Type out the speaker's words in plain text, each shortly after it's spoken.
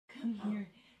Come here.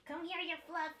 Come here, you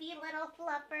fluffy little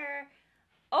fluffer.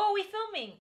 Oh, we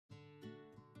filming.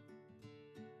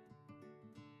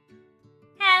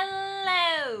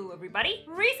 Hello, everybody.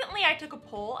 Recently, I took a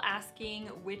poll asking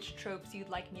which tropes you'd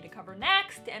like me to cover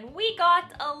next, and we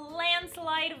got a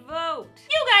landslide vote.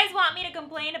 You guys want me to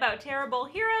complain about terrible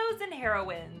heroes and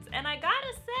heroines, and I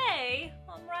gotta say,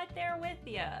 I'm right there with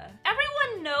ya.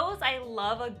 Everyone knows I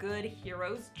love a good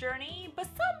hero's journey, but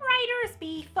some writers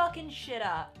be fucking shit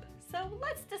up. So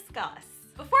let's discuss.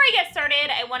 Before I get started,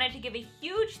 I wanted to give a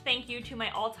huge thank you to my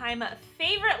all-time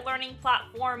favorite learning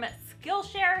platform,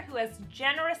 Skillshare, who has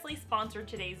generously sponsored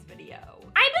today's video.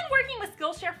 I've been working with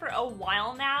Skillshare for a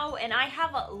while now, and I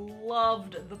have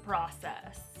loved the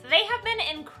process. They have been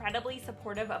incredibly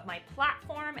supportive of my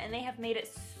platform, and they have made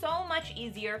it so much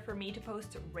easier for me to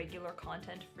post regular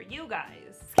content for you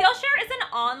guys. Skillshare is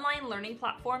an online learning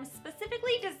platform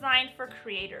specifically designed for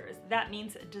creators. That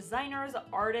means designers,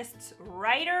 artists,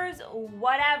 writers,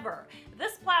 whatever.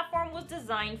 This platform was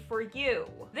designed for you.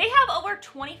 They have over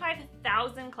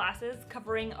 25,000 classes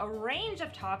covering a range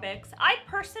of topics. I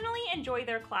personally enjoy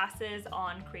their classes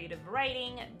on creative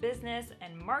writing, business,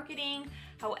 and marketing.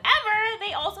 However,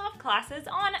 they also have classes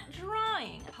on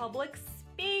drawing, public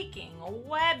speaking,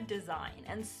 web design,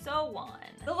 and so on.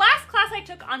 The last class I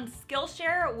took on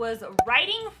Skillshare was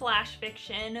Writing Flash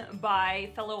Fiction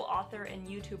by fellow author and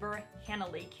YouTuber Hannah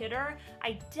Kidder.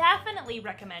 I definitely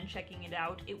recommend checking it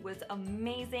out. It was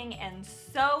amazing and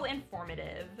so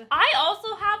informative. I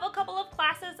also have a couple of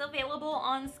classes available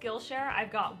on Skillshare.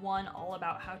 I've got one all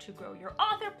about how to grow your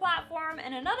author platform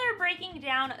and another breaking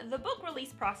down the book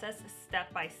release process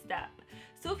step by step.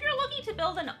 So if you're looking to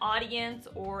build an audience,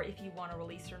 or if you want to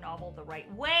release your novel the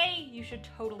right way, you should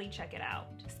totally check it out.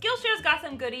 Skillshare's got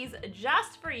some goodies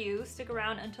just for you. Stick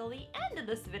around until the end of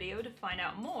this video to find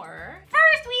out more.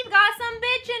 First, we've got some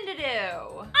bitching to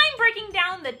do. I'm breaking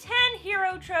down the 10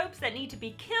 hero tropes that need to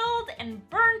be killed and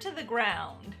burned to the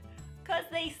ground, 'cause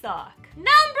they suck.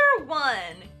 Number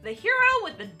 1, the hero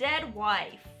with the dead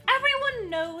wife. Everyone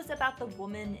knows about the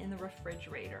woman in the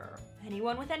refrigerator.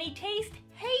 Anyone with any taste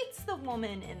hates the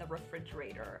woman in the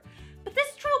refrigerator. But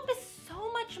this trope is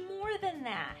so much more than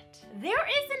that. There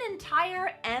is an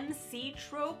entire MC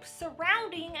trope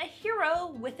surrounding a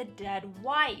hero with a dead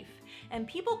wife, and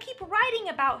people keep writing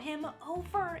about him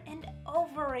over and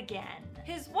over again.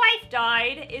 His wife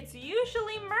died, it's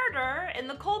usually murder, and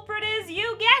the culprit is,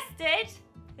 you guessed it,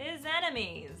 his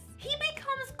enemies. He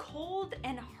becomes cold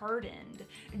and hardened,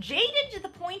 jaded to the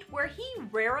point where he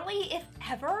rarely, if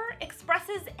ever,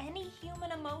 expresses any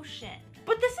human emotion.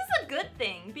 But this is a good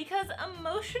thing, because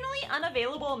emotionally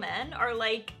unavailable men are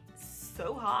like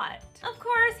so hot. Of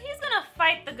course, he's gonna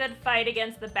fight the good fight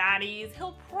against the baddies.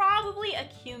 He'll probably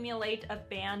accumulate a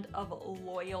band of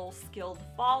loyal, skilled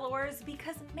followers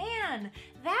because, man,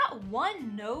 that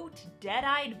one-note,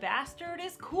 dead-eyed bastard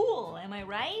is cool, am I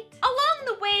right? Along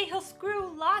the way, he'll screw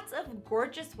lots of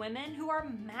gorgeous women who are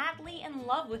madly in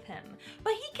love with him,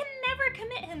 but he can never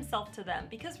commit himself to them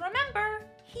because, remember,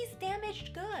 he's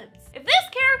damaged goods. If this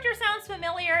character sounds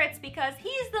familiar, it's because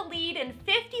he's the lead in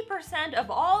 50%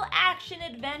 of all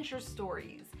action-adventure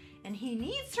stories, and he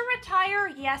needs to retire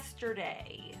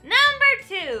yesterday. Number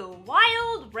 2,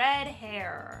 wild red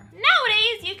hair.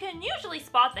 Nowadays, you can usually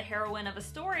spot the heroine of a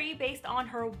story based on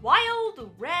her wild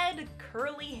red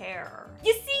curly hair.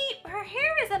 You see, her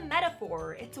hair is a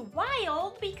metaphor. It's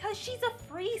wild because she's a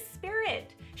free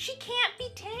spirit. She can't be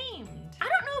tamed. I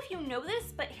don't know if you know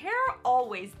this, but hair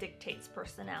always dictates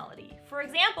personality. For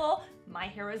example, my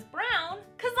hair is brown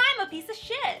because I'm a piece of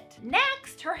shit.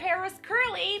 Next, her hair is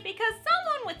curly because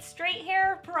someone with straight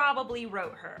hair probably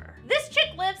wrote her. This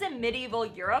chick lives in medieval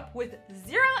Europe with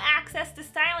zero access to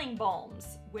styling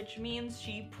balms, which means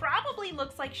she probably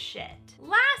looks like shit.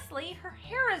 Lastly, her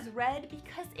hair is red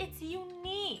because it's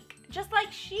unique, just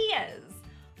like she is,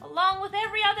 along with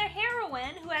every other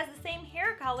heroine who has the same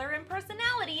hair color and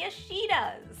personality as she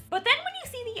does. But then when you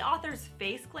see the author's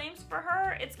face claims for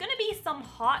her, it's gonna be some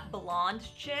hot blonde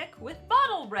chick with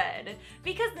bottle red,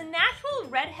 because the natural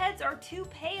redheads are too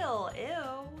pale,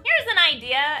 ew. Here's an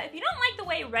idea, if you don't like the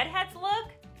way redheads look,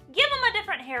 give them a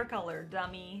different hair color,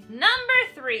 dummy. Number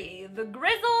 3, the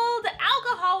grizzled,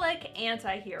 alcoholic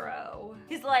anti-hero.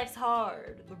 His life's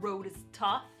hard, the road is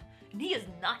tough, and he is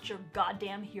not your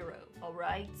goddamn hero,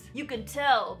 alright? You can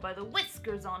tell by the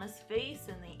whiskers on his face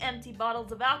and the empty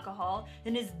bottles of alcohol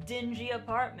in his dingy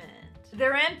apartment.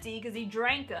 They're empty because he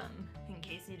drank them, in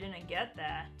case you didn't get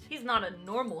that. He's not a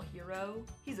normal hero,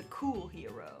 he's a cool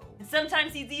hero. And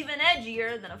sometimes he's even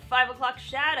edgier than a 5 o'clock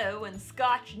shadow and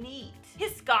Scotch neat.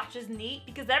 His Scotch is neat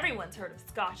because everyone's heard of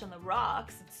Scotch on the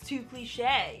rocks, it's too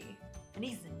cliche. and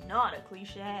he's not a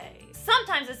cliche.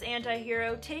 Sometimes this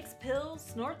anti-hero takes pills,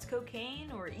 snorts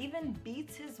cocaine, or even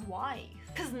beats his wife.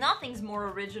 Cause nothing's more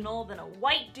original than a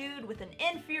white dude with an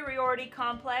inferiority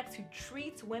complex who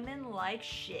treats women like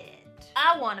shit.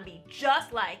 I wanna be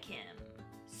just like him.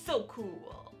 So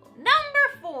cool.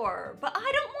 Number 4, but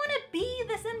I don't want to be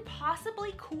this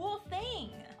impossibly cool thing.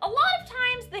 A lot of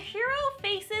times the hero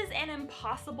faces an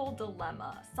impossible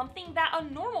dilemma, something that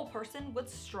a normal person would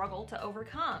struggle to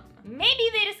overcome. Maybe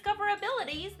they discover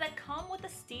abilities that come with a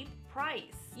steep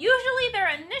price. Usually their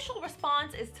initial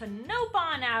response is to nope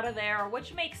on out of there,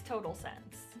 which makes total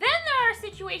sense. Then there are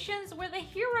situations where the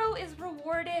hero is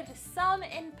rewarded some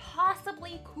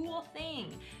impossibly cool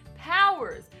thing.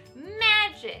 Powers,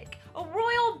 magic, a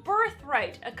royal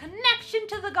birthright, a connection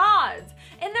to the gods,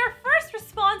 and their first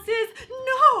response is,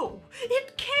 no,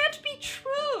 it can't be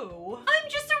true. I'm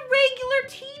just a regular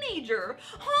teenager.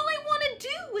 All I want to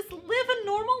do is live a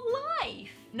normal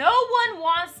life. No one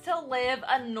wants to live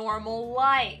a normal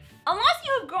life. Unless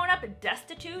you have grown up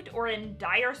destitute or in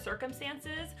dire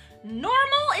circumstances, normal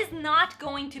is not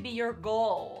going to be your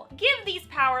goal. Give these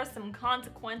powers some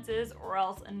consequences or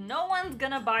else no one's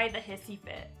gonna buy the hissy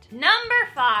fit. Number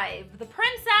 5, the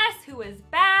princess who is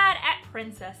bad at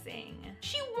princessing.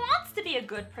 She wants to be a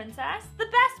good princess, the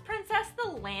best princess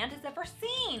the land has ever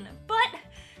seen, but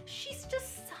she's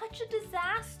just such a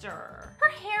disaster. Her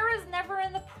hair is never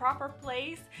in the proper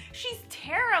place, she's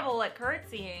terrible at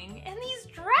curtsying, and these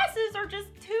dresses are just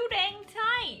too dang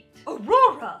tight.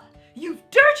 Aurora, you've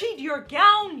dirtied your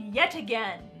gown yet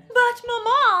again. But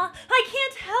Mama, I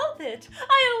can't help it.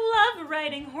 I love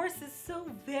riding horses so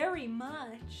very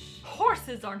much.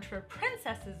 Horses aren't for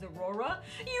princesses, Aurora.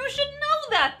 You should know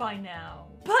that by now.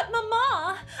 But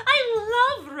Mama,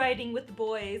 I love riding with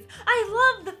boys.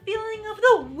 I love the feeling of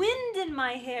the wind in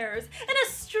my hairs and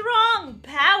a strong,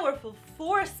 powerful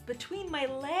force between my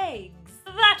legs.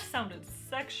 That sounded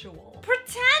sexual.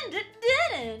 Pretend it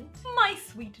didn't. My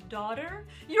sweet daughter,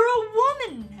 you're a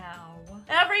woman now.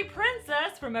 Every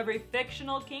princess from every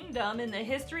fictional kingdom in the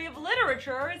history of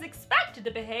literature is expected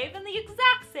to behave in the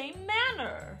exact same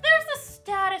manner. There's a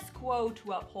status quo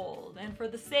to uphold, and for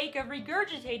the sake of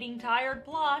regurgitating tired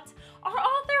plots, our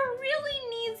author really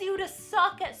needs you to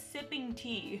suck at sipping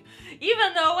tea,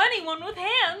 even though anyone with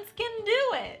hands can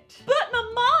do it. But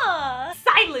Mama!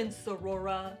 Silence,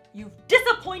 Aurora. You've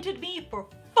disappointed me for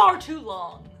far too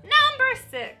long. Number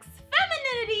 6.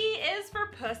 Femininity is for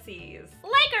pussies.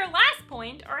 Like our last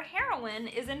point, our heroine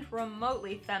isn't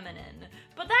remotely feminine,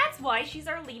 but that's why she's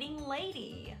our leading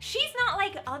lady. She's not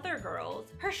like other girls.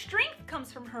 Her strength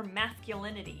comes from her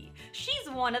masculinity. She's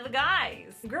one of the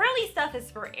guys. Girly stuff is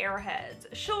for airheads.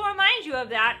 She'll remind you of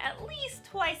that at least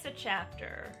twice a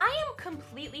chapter. I am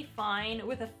completely fine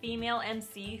with a female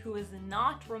MC who is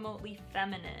not remotely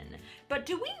feminine, but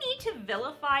do we need to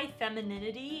vilify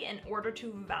femininity in order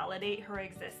to validate her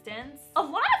existence? A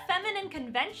lot of feminine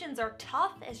conventions are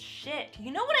tough as shit.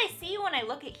 You know what I see when I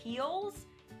look at heels?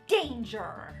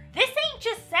 Danger. This ain't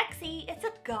just sexy, it's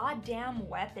a goddamn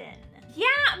weapon. Yeah,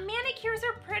 manicures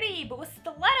are pretty, but with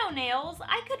stiletto nails,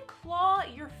 I could claw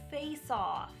your face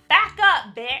off. Back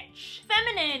up, bitch!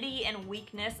 Femininity and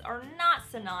weakness are not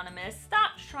synonymous.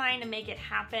 Stop trying to make it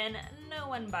happen. No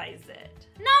one buys it.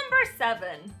 Number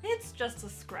 7. It's just a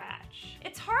scratch.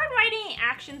 It's hard writing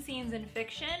action scenes in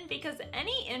fiction because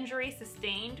any injury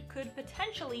sustained could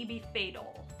potentially be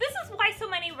fatal. This is why so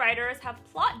many writers have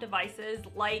plot devices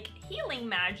like healing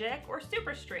magic or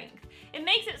super strength. It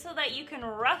makes it so that you can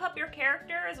rough up your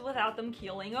characters without them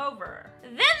keeling over.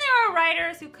 Then there are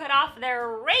writers who cut off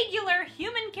their regular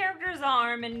human character's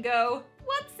arm and go,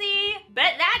 whoopsie,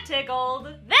 bet that tickled.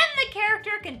 Then the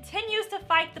character continues to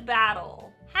fight the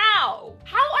battle. How?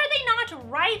 How are they not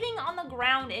writhing on the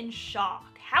ground in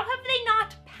shock? How have they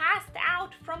not passed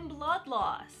out from blood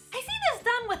loss? I see this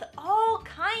done with all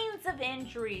kinds of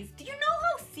injuries. Do you know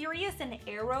how serious an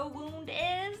arrow wound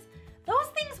is? Those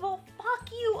things will fuck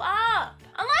you up.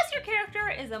 Unless your character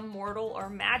is immortal or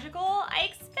magical, I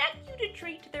expect you to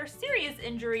treat their serious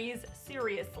injuries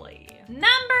seriously.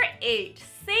 Number 8,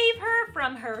 save her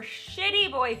from her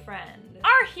shitty boyfriend.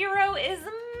 Our hero is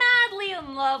madly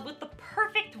in love with the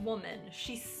perfect woman.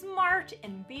 She's smart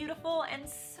and beautiful and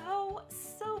so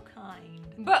kind.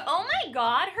 But oh my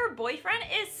god, her boyfriend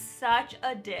is such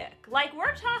a dick. Like,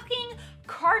 we're talking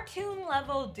cartoon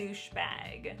level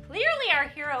douchebag. Clearly our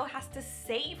hero has to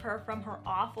save her from her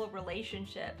awful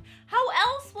relationship. How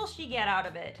else will she get out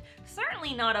of it?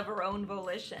 Certainly not of her own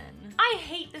volition. I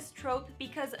hate this trope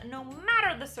because no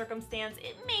matter the circumstance,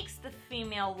 it makes the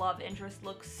female love interest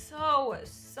look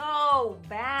so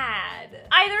bad.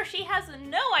 Either she has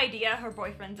no idea her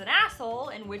boyfriend's an asshole,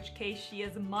 in which case she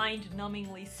is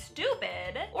mind-numbingly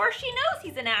stupid, or she knows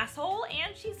he's an asshole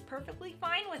and she's perfectly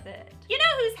fine with it. You know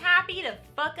who's happy to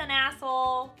fuck an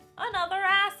asshole? Another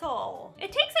asshole.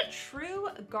 It takes a true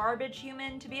garbage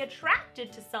human to be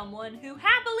attracted to someone who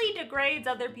happily degrades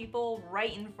other people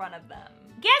right in front of them.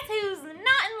 Guess who's not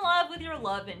in love with your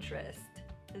love interest?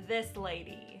 This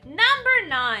lady. Number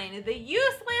 9, the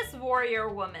useless warrior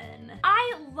woman.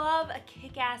 I love a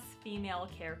kick-ass female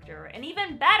character, and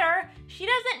even better, she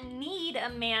doesn't need a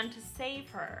man to save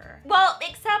her. Well,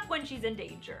 except when she's in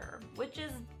danger, which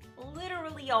is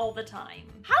literally all the time.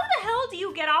 How the hell do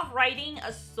you get off writing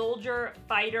a soldier,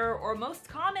 fighter, or most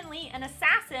commonly an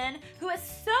assassin who is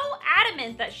so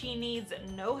adamant that she needs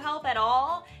no help at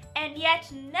all, and yet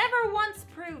never once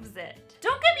proves it?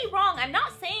 Don't get me wrong, I'm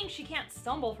not saying she can't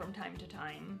stumble from time to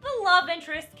time. The love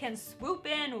interest can swoop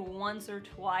in once or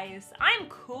twice. I'm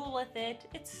cool with it,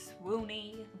 it's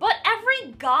swoony. But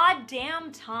every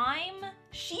goddamn time,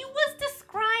 she was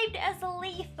described as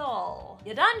lethal.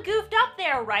 You done goofed up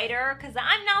there, writer, cause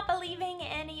I'm not believing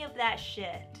any of that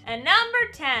shit. And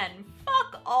number 10,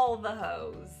 fuck all the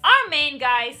hoes. Our main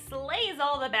guy slays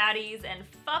all the baddies and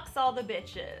fucks all the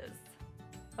bitches.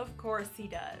 Of course he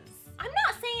does. I'm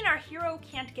not saying our hero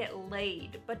can't get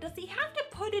laid, but does he have to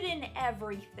put it in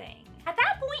everything? At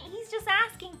that point, he's just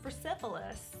asking for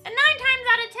syphilis. And 9 times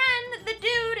out of 10, the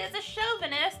dude is a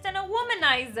chauvinist and a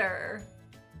womanizer.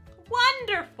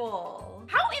 Wonderful!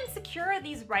 How insecure are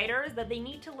these writers that they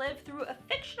need to live through a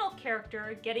fictional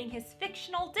character getting his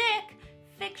fictional dick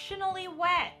fictionally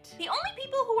wet? The only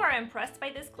people who are impressed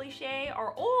by this cliche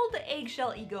are old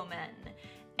eggshell ego men.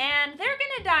 And they're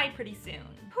gonna die pretty soon.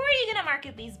 Who are you gonna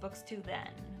market these books to then?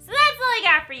 So that's all I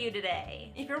got for you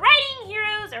today. If you're writing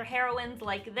heroes or heroines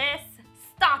like this,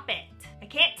 stop it. I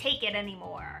can't take it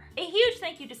anymore. A huge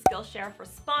thank you to Skillshare for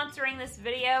sponsoring this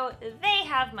video. They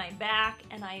have my back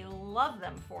and I love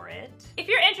them for it. If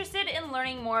you're interested in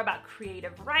learning more about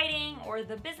creative writing or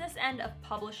the business end of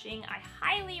publishing, I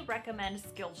highly recommend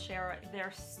Skillshare.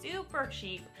 They're super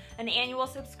cheap. An annual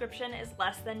subscription is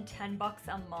less than 10 bucks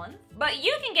a month. But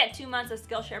you can get 2 months of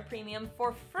Skillshare Premium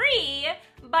for free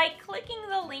by clicking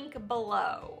the link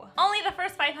below. Only the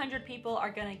first 500 people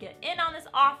are gonna get in on this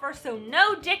offer, so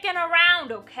no dicking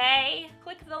around, okay?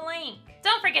 Click the link.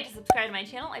 Don't forget to subscribe to my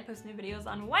channel. I post new videos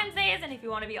on Wednesdays, and if you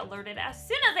want to be alerted as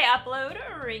soon as I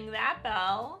upload, ring that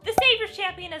bell. The Savior's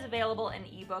Champion is available in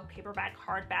ebook, paperback,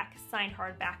 hardback, signed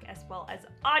hardback, as well as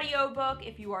audiobook.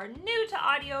 If you are new to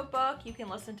audiobook, you can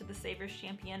listen to The Savior's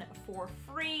Champion for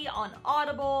free on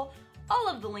Audible. All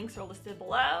of the links are listed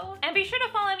below. And be sure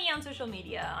to follow me on social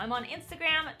media. I'm on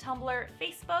Instagram, Tumblr,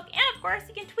 Facebook, and of course,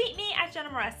 you can tweet me at Jenna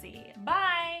Moreci.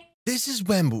 Bye! This is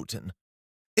Wimbledon.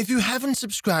 If you haven't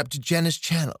subscribed to Jenna's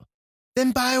channel,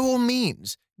 then by all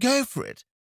means, go for it.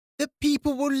 The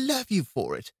people will love you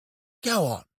for it. Go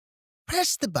on,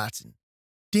 press the button,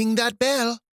 ding that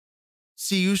bell.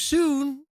 See you soon.